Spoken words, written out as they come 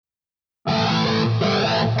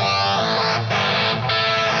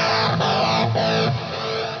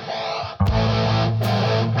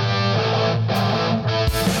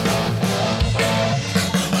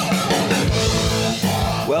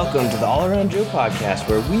Welcome to the All Around Joe podcast,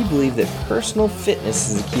 where we believe that personal fitness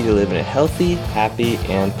is the key to living a healthy, happy,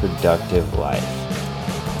 and productive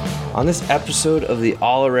life. On this episode of the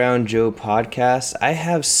All Around Joe podcast, I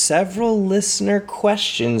have several listener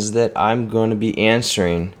questions that I'm going to be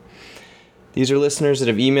answering. These are listeners that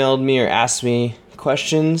have emailed me or asked me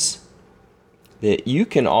questions that you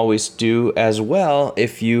can always do as well.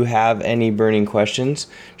 If you have any burning questions,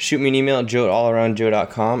 shoot me an email at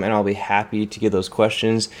joe@allaroundjoe.com, and I'll be happy to get those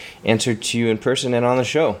questions answered to you in person and on the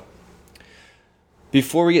show.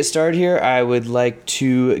 Before we get started here, I would like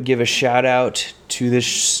to give a shout out to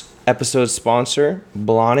this episode's sponsor,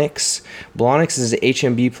 Blonix. Blonix is an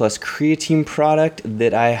HMB plus creatine product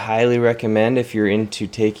that I highly recommend if you're into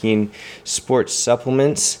taking sports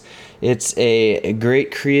supplements. It's a great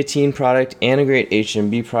creatine product and a great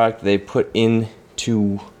HMB product they put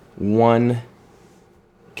into one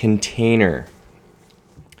container.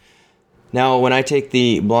 Now, when I take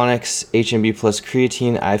the Blonix HMB plus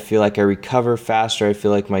creatine, I feel like I recover faster. I feel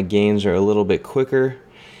like my gains are a little bit quicker,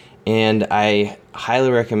 and I highly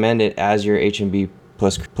recommend it as your HMB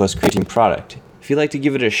plus creatine product. If you'd like to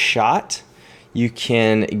give it a shot, you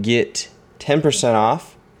can get 10%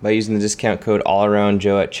 off by using the discount code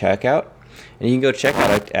AllAroundJoe at checkout. And you can go check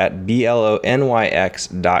out at blonyx.com.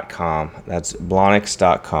 That's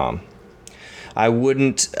blonix.com. I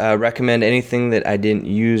wouldn't recommend anything that I didn't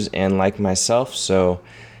use and like myself, so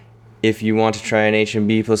if you want to try an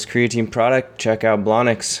HMB plus creatine product, check out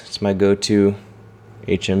Blonix. It's my go-to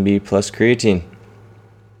HMB plus creatine.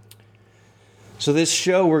 So this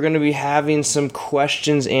show, we're going to be having some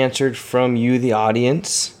questions answered from you, the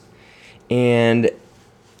audience, and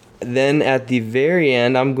then at the very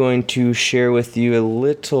end, I'm going to share with you a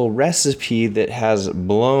little recipe that has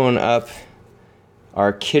blown up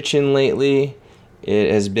our kitchen lately.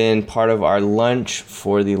 It has been part of our lunch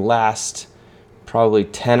for the last probably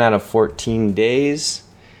 10 out of 14 days.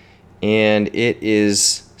 And it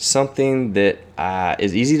is something that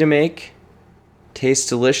is easy to make, tastes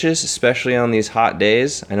delicious, especially on these hot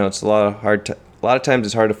days. I know it's a lot of times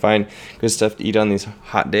it's hard to find good stuff to eat on these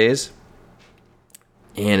hot days.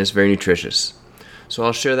 And it's very nutritious. So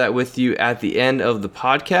I'll share that with you at the end of the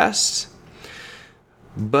podcast.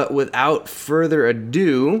 But without further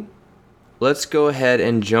ado, let's go ahead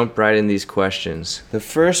and jump right in these questions. The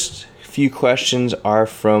first few questions are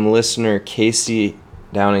from listener Casey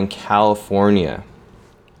down in California.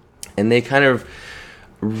 And they kind of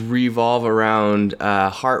revolve around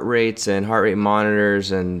heart rates and heart rate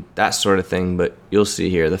monitors and that sort of thing, but you'll see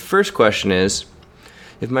here. The first question is,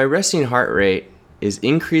 if my resting heart rate is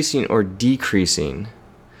increasing or decreasing,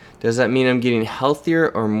 does that mean I'm getting healthier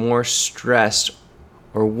or more stressed,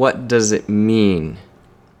 or what does it mean?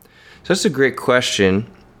 So that's a great question.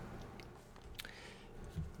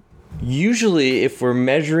 Usually, if we're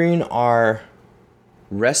measuring our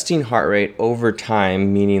resting heart rate over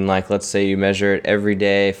time, meaning like let's say you measure it every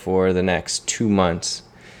day for the next 2 months,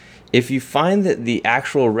 if you find that the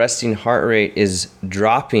actual resting heart rate is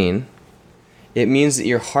dropping, it means that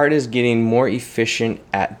your heart is getting more efficient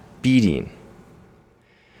at beating.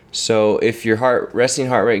 So if your resting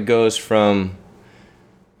heart rate goes from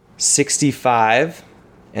 65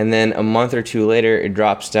 and then a month or two later it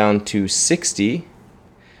drops down to 60,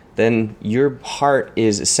 then your heart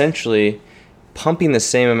is essentially pumping the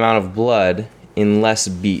same amount of blood in less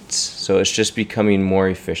beats. So it's just becoming more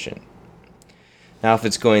efficient. Now if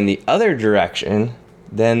it's going the other direction,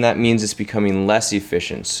 then that means it's becoming less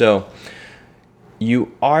efficient. So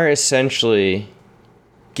you are essentially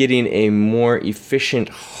getting a more efficient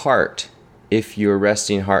heart if your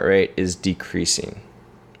resting heart rate is decreasing.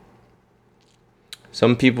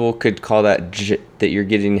 Some people could call that you're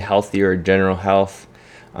getting healthier or general health.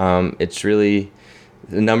 It's really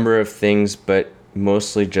a number of things, but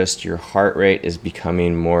mostly just your heart rate is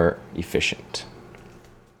becoming more efficient.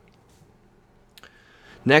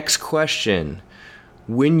 Next question.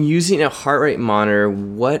 When using a heart rate monitor,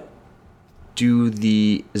 what do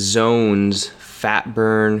the zones, fat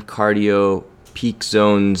burn, cardio, peak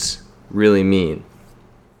zones really mean?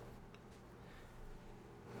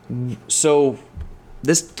 So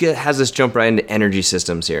this has us jump right into energy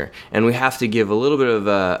systems here, and we have to give a little bit of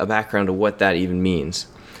a background to what that even means.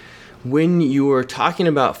 When you are talking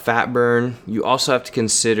about fat burn, you also have to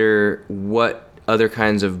consider what other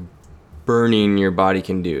kinds of burning your body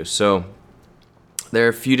can do. So there are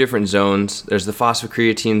a few different zones. There's the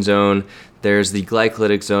phosphocreatine zone, there's the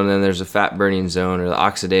glycolytic zone, and then there's the fat burning zone or the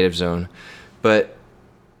oxidative zone. But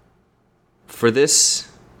for this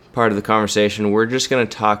part of the conversation, we're just going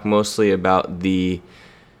to talk mostly about the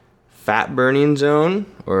fat burning zone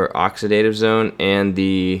or oxidative zone and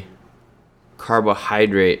the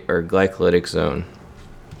carbohydrate or glycolytic zone.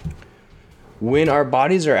 When our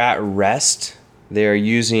bodies are at rest, they are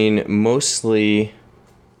using mostly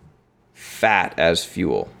fat as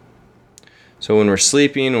fuel. So when we're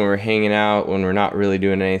sleeping, when we're hanging out, when we're not really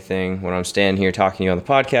doing anything, when I'm standing here talking to you on the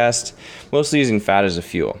podcast, mostly using fat as a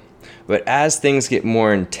fuel. But as things get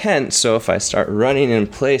more intense, so if I start running in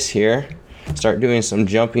place here, start doing some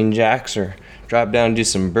jumping jacks or drop down and do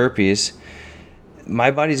some burpees,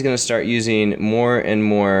 my body's going to start using more and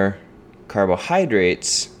more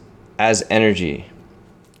carbohydrates as energy.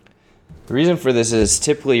 The reason for this is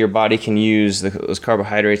typically your body can use those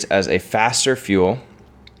carbohydrates as a faster fuel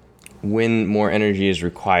when more energy is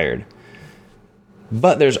required.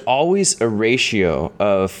 But there's always a ratio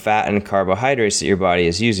of fat and carbohydrates that your body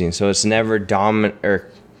is using. So it's never dominant, or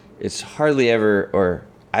it's hardly ever, or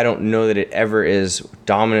I don't know that it ever is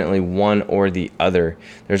dominantly one or the other.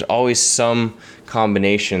 There's always some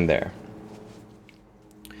combination there.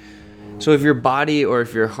 So if your body or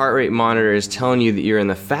if your heart rate monitor is telling you that you're in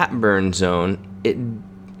the fat burn zone,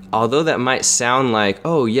 although that might sound like,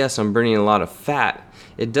 oh yes, I'm burning a lot of fat,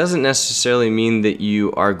 it doesn't necessarily mean that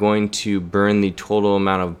you are going to burn the total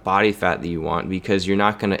amount of body fat that you want, because you're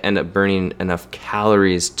not going to end up burning enough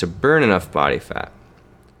calories to burn enough body fat.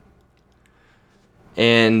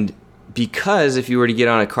 And because if you were to get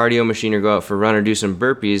on a cardio machine or go out for a run or do some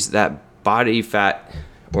burpees, that body fat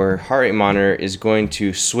or heart rate monitor is going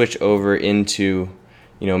to switch over into,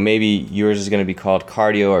 maybe yours is going to be called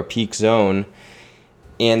cardio or peak zone,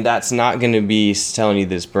 and that's not going to be telling you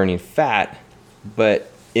that it's burning fat, but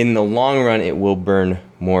in the long run, it will burn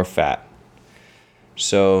more fat.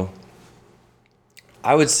 So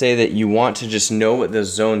I would say that you want to just know what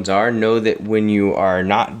those zones are. Know that when you are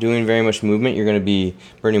not doing very much movement, you're going to be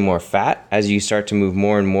burning more fat. As you start to move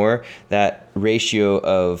more and more, that ratio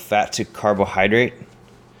of fat to carbohydrate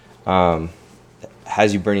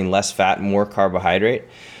has you burning less fat, more carbohydrate,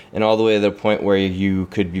 and all the way to the point where you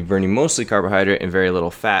could be burning mostly carbohydrate and very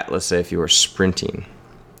little fat, let's say if you were sprinting.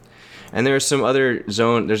 And there's another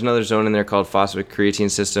zone in there called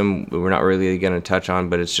phosphocreatine system we're not really going to touch on,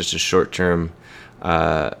 but it's just a short-term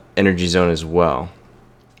energy zone as well,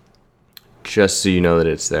 just so you know that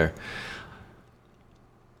it's there.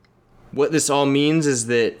 What this all means is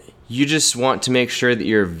that you just want to make sure that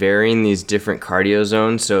you're varying these different cardio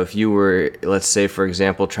zones. So if you were, let's say, for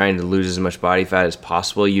example, trying to lose as much body fat as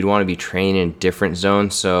possible, you'd want to be training in different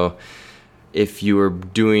zones. So if you were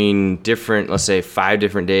doing different, let's say 5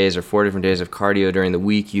 different days or 4 different days of cardio during the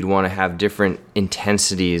week, you'd want to have different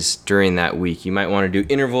intensities during that week. You might want to do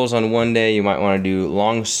intervals on one day. You might want to do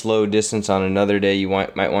long, slow distance on another day. You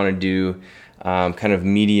might want to do kind of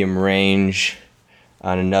medium range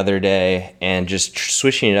on another day, and just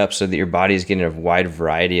switching it up so that your body is getting a wide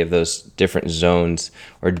variety of those different zones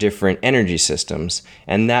or different energy systems,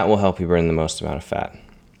 and that will help you burn the most amount of fat.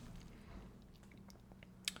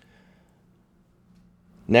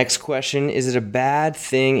 Next question, is it a bad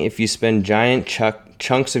thing if you spend giant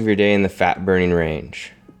chunks of your day in the fat burning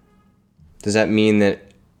range? Does that mean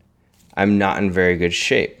that I'm not in very good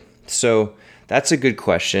shape? So that's a good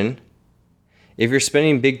question. If you're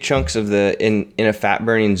spending big chunks of in a fat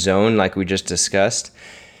burning zone like we just discussed,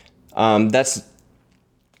 that's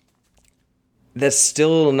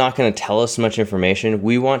still not going to tell us much information.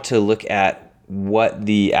 We want to look at what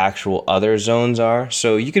the actual other zones are.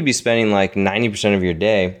 So you could be spending like 90% of your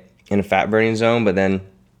day in a fat burning zone, but then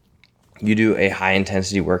you do a high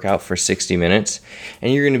intensity workout for 60 minutes,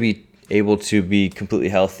 and you're going to be able to be completely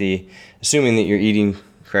healthy, assuming that you're eating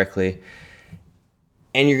correctly.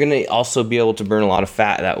 And you're going to also be able to burn a lot of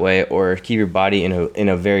fat that way, or keep your body in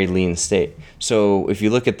a very lean state. So if you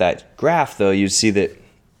look at that graph, though, you'd see that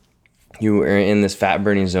you were in this fat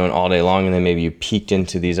burning zone all day long, and then maybe you peaked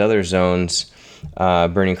into these other zones,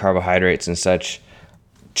 burning carbohydrates and such,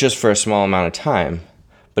 just for a small amount of time.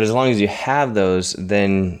 But as long as you have those,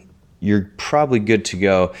 then you're probably good to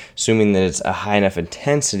go, assuming that it's a high enough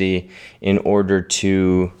intensity in order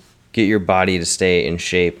to get your body to stay in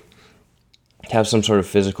shape, have some sort of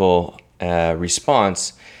physical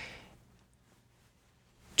response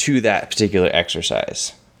to that particular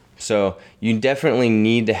exercise. So you definitely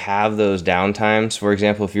need to have those downtimes. For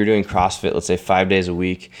example, if you're doing CrossFit, let's say 5 days a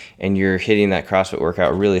week, and you're hitting that CrossFit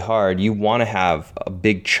workout really hard, you want to have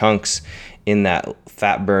big chunks in that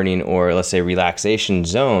fat burning or, let's say, relaxation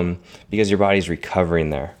zone, because your body's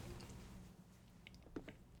recovering there.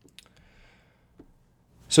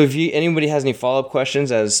 So if anybody has any follow-up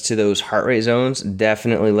questions as to those heart rate zones,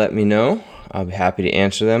 definitely let me know. I'll be happy to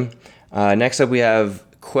answer them. Next up, we have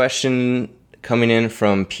a question coming in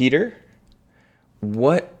from Peter.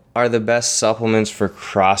 What are the best supplements for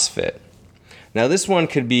CrossFit? Now, this one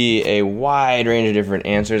could be a wide range of different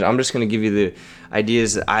answers. I'm just going to give you the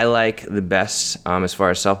ideas that I like the best as far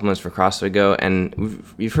as supplements for CrossFit go. And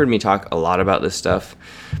you've heard me talk a lot about this stuff,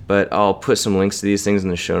 but I'll put some links to these things in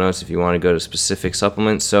the show notes if you want to go to specific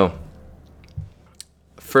supplements. So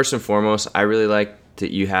first and foremost, I really like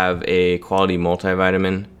that you have a quality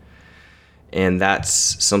multivitamin. And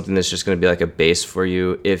that's something that's just going to be like a base for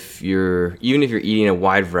you. Even if you're eating a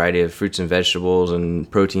wide variety of fruits and vegetables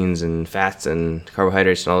and proteins and fats and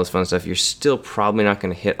carbohydrates and all this fun stuff, you're still probably not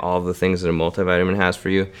going to hit all of the things that a multivitamin has for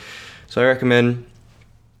you. So I recommend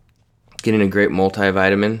getting a great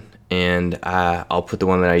multivitamin, and I'll put the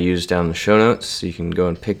one that I use down in the show notes, so you can go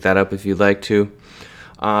and pick that up if you'd like to.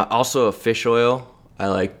 Also, a fish oil. I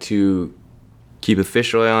like to keep a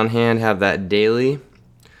fish oil on hand, have that daily.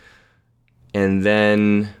 And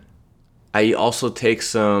then I also take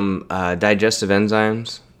some digestive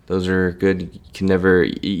enzymes. Those are good.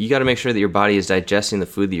 You got to make sure that your body is digesting the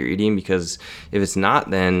food that you're eating, because if it's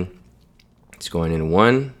not, then it's going in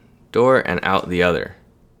one door and out the other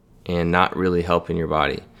and not really helping your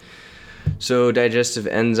body. So digestive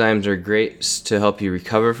enzymes are great to help you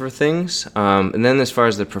recover for things. And then as far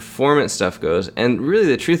as the performance stuff goes, and really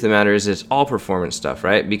the truth of the matter is it's all performance stuff,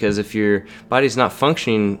 right? Because if your body's not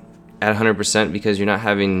functioning at 100% because you're not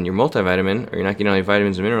having your multivitamin or you're not getting all your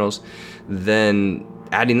vitamins and minerals, then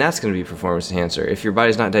adding that's going to be a performance enhancer. If your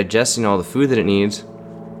body's not digesting all the food that it needs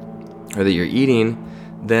or that you're eating,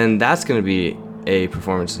 then that's going to be a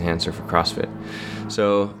performance enhancer for CrossFit.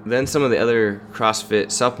 So then some of the other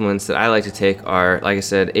CrossFit supplements that I like to take are, like I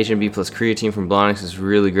said, HMB plus creatine from Blonix is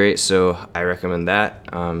really great, so I recommend that.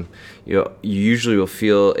 You usually will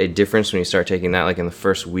feel a difference when you start taking that, like in the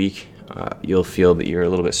first week. You'll feel that you're a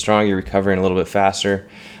little bit stronger, you're recovering a little bit faster.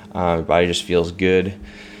 Your body just feels good.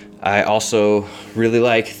 I also really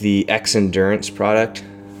like the X Endurance product.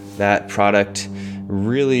 That product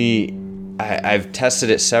really, I've tested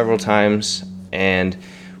it several times, and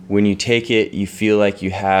when you take it, you feel like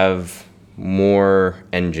you have more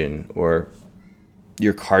engine, or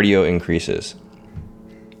your cardio increases.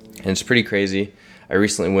 And it's pretty crazy. I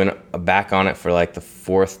recently went back on it for like the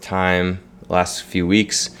 4th time last few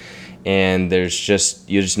weeks, and you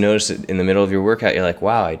just notice it in the middle of your workout. You're like,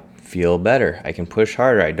 wow, I feel better. I can push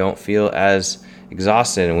harder. I don't feel as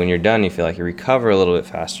exhausted. And when you're done, you feel like you recover a little bit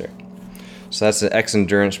faster. So that's the X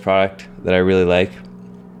Endurance product that I really like.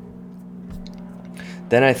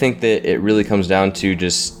 Then I think that it really comes down to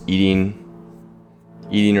just eating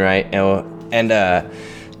right. And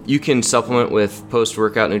you can supplement with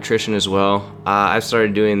post-workout nutrition as well. I've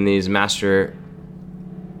started doing these master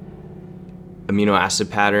amino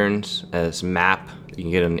acid patterns as MAP. You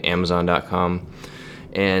can get it on Amazon.com.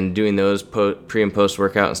 And doing those pre and post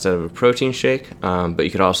workout instead of a protein shake. But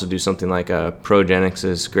you could also do something like a Progenics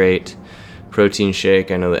is great protein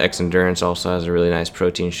shake. I know the X Endurance also has a really nice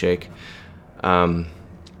protein shake. So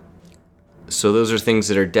those are things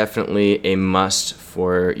that are definitely a must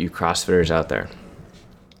for you CrossFitters out there.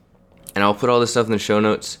 And I'll put all this stuff in the show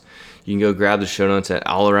notes. You can go grab the show notes at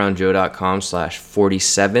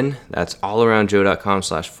allaroundjoe.com/47. That's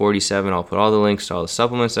allaroundjoe.com/47. I'll put all the links to all the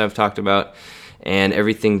supplements that I've talked about and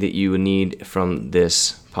everything that you would need from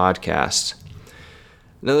this podcast.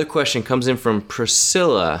 Another question comes in from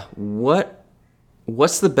Priscilla.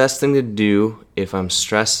 What's the best thing to do if I'm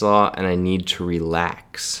stressed a lot and I need to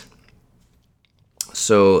relax?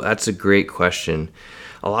 So that's a great question.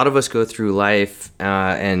 A lot of us go through life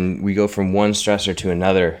and we go from one stressor to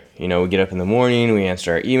another. You know, we get up in the morning, we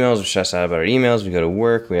answer our emails, we're stressed out about our emails, we go to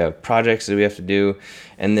work, we have projects that we have to do.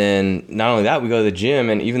 And then not only that, we go to the gym,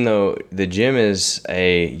 and even though the gym is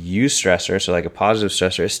a use stressor, so like a positive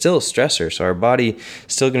stressor, it's still a stressor. So our body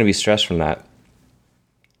is still going to be stressed from that.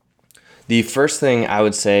 The first thing I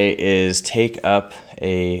would say is take up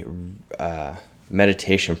a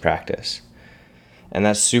meditation practice. And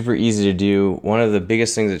that's super easy to do. One of the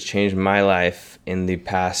biggest things that's changed my life in the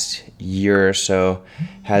past year or so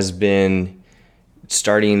has been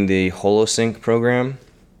starting the HoloSync program.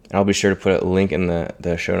 And I'll be sure to put a link in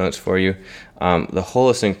the show notes for you. The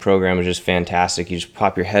HoloSync program is just fantastic. You just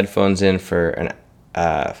pop your headphones in for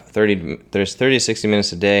 30 to 60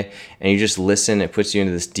 minutes a day, and you just listen. It puts you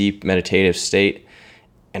into this deep meditative state.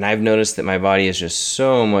 And I've noticed that my body is just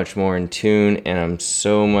so much more in tune, and I'm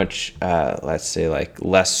so much, let's say, like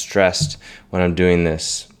less stressed when I'm doing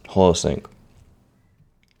this HoloSync.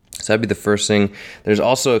 So that'd be the first thing. There's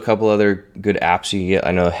also a couple other good apps you can get.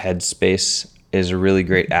 I know Headspace is a really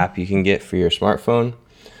great app you can get for your smartphone.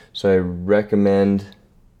 So I recommend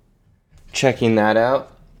checking that out.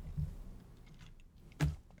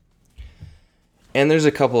 And there's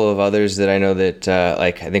a couple of others that I know that,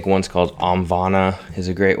 I think one's called Amvana is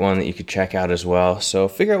a great one that you could check out as well. So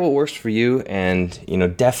figure out what works for you, and,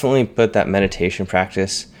 definitely put that meditation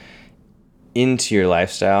practice into your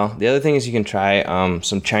lifestyle. The other thing is you can try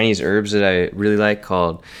some Chinese herbs that I really like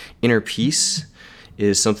called Inner Peace.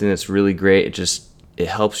 Is something that's really great. It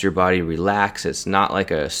helps your body relax. It's not like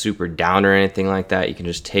a super downer or anything like that. You can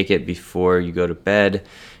just take it before you go to bed,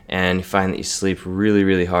 and you find that you sleep really,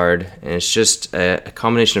 really hard. And it's just a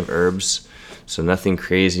combination of herbs, so nothing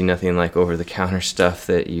crazy, nothing like over-the-counter stuff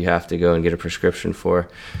that you have to go and get a prescription for.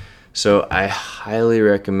 So I highly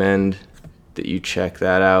recommend that you check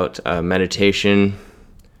that out. Meditation,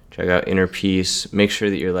 check out Inner Peace. Make sure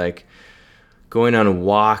that you're going on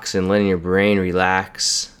walks and letting your brain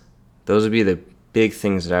relax. Those would be the big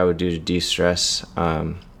things that I would do to de-stress.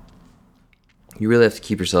 You really have to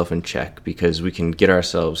keep yourself in check, because we can get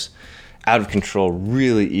ourselves out of control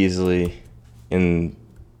really easily in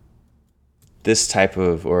this type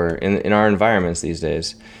of, or in our environments these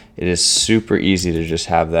days. It is super easy to just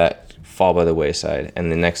have that fall by the wayside, and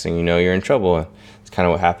the next thing you know, you're in trouble. It's kind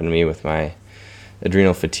of what happened to me with my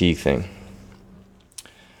adrenal fatigue thing.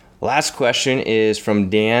 Last question is from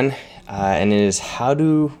Dan, and it is how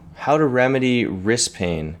to remedy wrist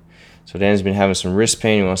pain. So Dan's been having some wrist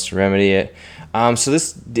pain. He wants to remedy it. So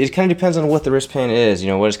it kind of depends on what the wrist pain is,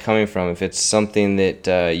 what it's coming from. If it's something that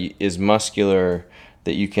is muscular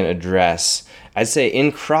that you can address. I'd say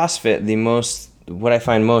in CrossFit, what I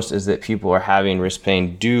find most is that people are having wrist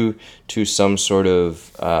pain due to some sort of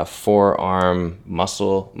forearm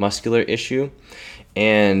muscular issue.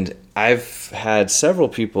 And I've had several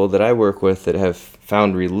people that I work with that have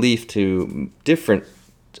found relief to different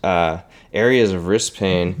areas of wrist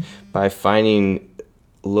pain by finding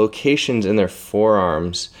locations in their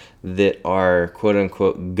forearms that are quote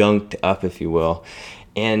unquote gunked up, if you will,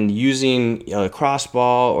 and using a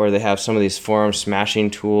crossball, or they have some of these forearm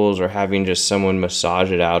smashing tools, or having just someone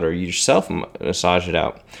massage it out, or you yourself massage it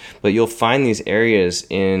out. But you'll find these areas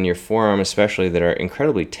in your forearm especially that are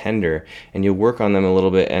incredibly tender, and you'll work on them a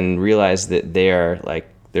little bit and realize that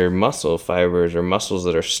they're muscle fibers or muscles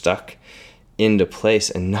that are stuck into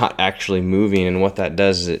place and not actually moving. And what that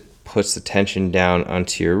does is it puts the tension down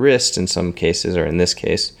onto your wrist in some cases, or in this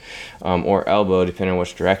case, or elbow, depending on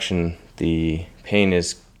which direction the pain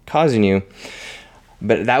is causing you.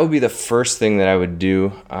 But that would be the first thing that I would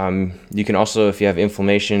do. You can also, if you have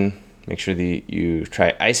inflammation, make sure that you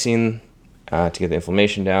try icing to get the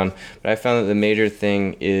inflammation down. But I found that the major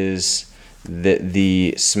thing is that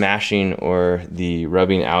the smashing or the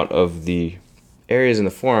rubbing out of the areas in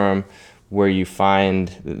the forearm where you find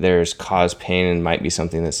that there's caused pain and might be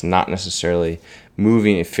something that's not necessarily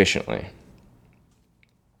moving efficiently.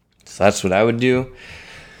 So that's what I would do.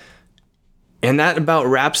 And that about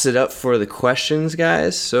wraps it up for the questions,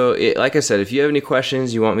 guys. So like I said, if you have any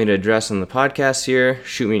questions you want me to address on the podcast here,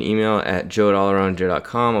 shoot me an email at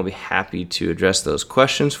joe@allaroundjoe.com. I'll be happy to address those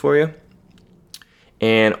questions for you.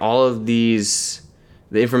 And all of the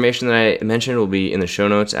information that I mentioned will be in the show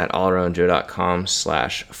notes at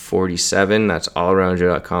allaroundjoe.com/47. That's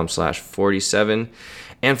allaroundjoe.com/47.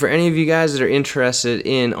 And for any of you guys that are interested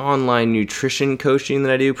in online nutrition coaching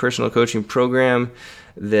that I do, personal coaching program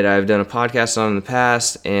that I've done a podcast on in the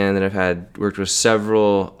past, and that I've worked with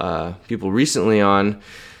several people recently on,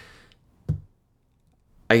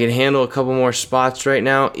 I can handle a couple more spots right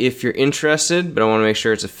now if you're interested, but I want to make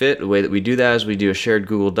sure it's a fit. The way that we do that is we do a shared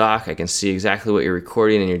Google Doc. I can see exactly what you're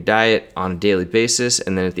recording in your diet on a daily basis,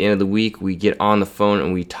 and then at the end of the week, we get on the phone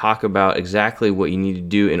and we talk about exactly what you need to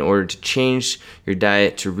do in order to change your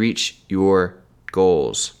diet to reach your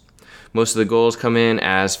goals. Most of the goals come in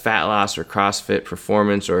as fat loss or CrossFit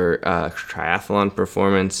performance or triathlon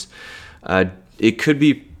performance. It could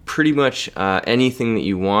be pretty much anything that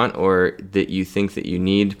you want or that you think that you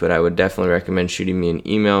need, but I would definitely recommend shooting me an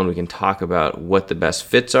email and we can talk about what the best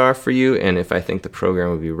fits are for you and if I think the program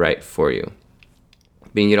would be right for you.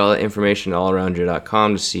 You can get all that information at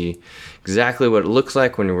allaroundjoe.com to see exactly what it looks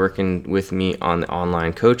like when you're working with me on the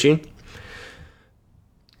online coaching.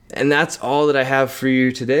 And that's all that I have for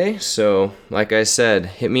you today. So, like I said,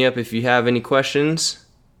 hit me up if you have any questions,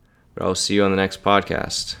 but I'll see you on the next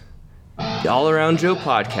podcast. The All Around Joe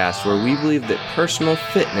podcast, where we believe that personal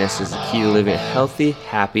fitness is the key to living a healthy,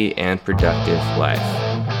 happy, and productive life.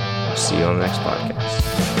 I'll see you on the next podcast.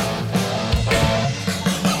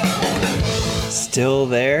 Still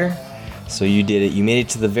there? So you did it. You made it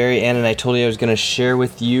to the very end, and I told you I was going to share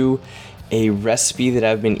with you a recipe that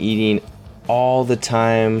I've been eating all the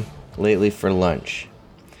time lately for lunch.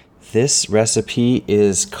 This recipe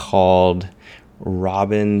is called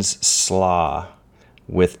Robin's Slaw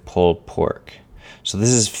with pulled pork. So this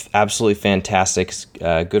is absolutely fantastic. It's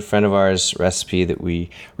a good friend of ours recipe that we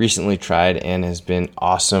recently tried and has been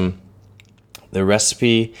awesome. The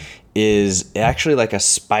recipe is actually like a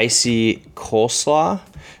spicy coleslaw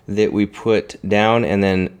that we put down and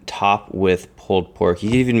then top with pulled pork. You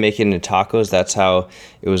can even make it into tacos. That's how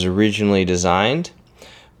it was originally designed.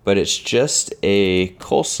 But it's just a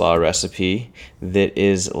coleslaw recipe that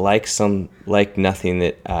is like nothing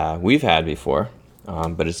that we've had before,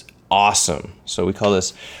 but it's awesome. So we call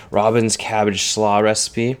this Robin's Cabbage Slaw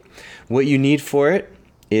recipe. What you need for it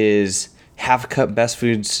is half a cup Best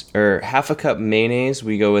Foods, or half a cup mayonnaise.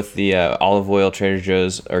 We go with the olive oil Trader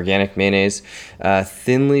Joe's organic mayonnaise.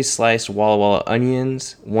 Thinly sliced Walla Walla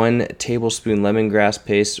onions, 1 tablespoon lemongrass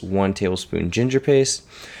paste, 1 tablespoon ginger paste,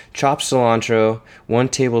 chopped cilantro, 1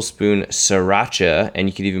 tablespoon sriracha, and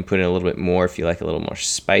you could even put in a little bit more if you like a little more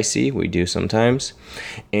spicy. We do sometimes.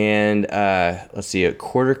 And let's see, a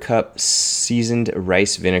 1/4 cup seasoned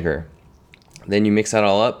rice vinegar. Then you mix that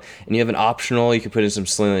all up, and you have an optional. You could put in some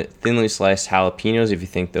thinly sliced jalapenos if you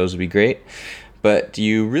think those would be great. But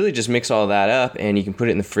you really just mix all that up, and you can put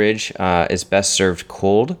it in the fridge. It's best served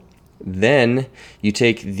cold. Then you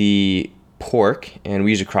take the pork, and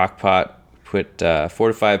we use a crock pot. Put 4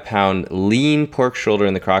 to 5 pound lean pork shoulder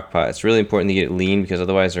in the crock pot. It's really important to get it lean because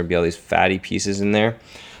otherwise there'll be all these fatty pieces in there,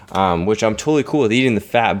 which I'm totally cool with eating the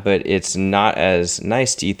fat, but it's not as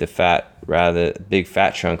nice to eat the fat, rather big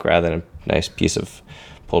fat chunk rather than a nice piece of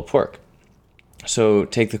pulled pork. So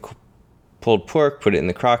take the pulled pork, put it in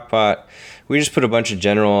the crock pot. We just put a bunch of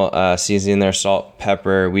general seasoning in there, salt,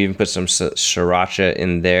 pepper. We even put some sriracha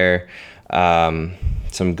in there,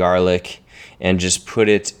 some garlic, and just put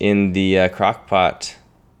it in the crock pot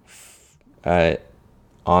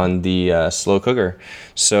on the slow cooker.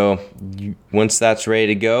 So once that's ready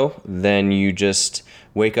to go, then you just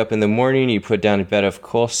wake up in the morning, you put down a bed of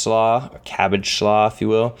coleslaw, or cabbage slaw, if you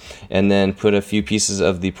will, and then put a few pieces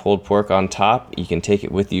of the pulled pork on top. You can take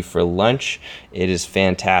it with you for lunch. It is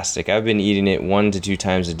fantastic. I've been eating it 1 to 2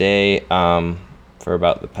 times a day for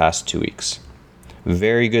about the past 2 weeks.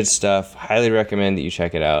 Very good stuff. Highly recommend that you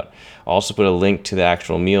check it out. I'll also put a link to the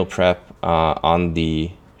actual meal prep on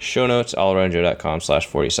the show notes,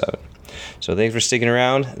 allaroundjoe.com/47. So thanks for sticking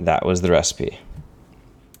around. That was the recipe.